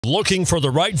Looking for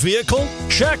the right vehicle?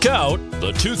 Check out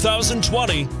the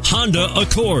 2020 Honda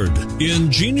Accord.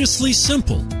 Ingeniously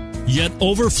simple, yet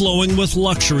overflowing with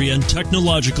luxury and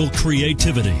technological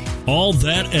creativity. All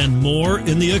that and more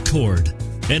in the Accord,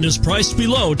 and is priced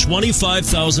below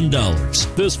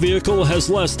 $25,000. This vehicle has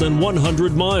less than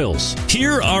 100 miles.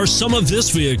 Here are some of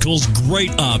this vehicle's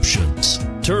great options: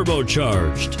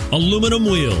 turbocharged, aluminum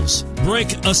wheels,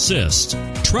 brake assist,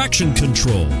 traction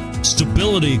control,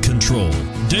 stability control,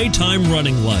 daytime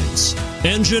running lights,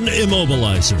 engine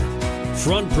immobilizer,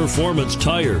 front performance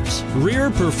tires, rear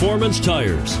performance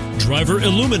tires, driver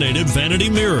illuminated vanity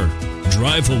mirror.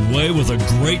 Drive away with a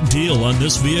great deal on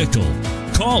this vehicle.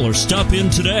 Call or stop in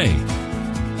today.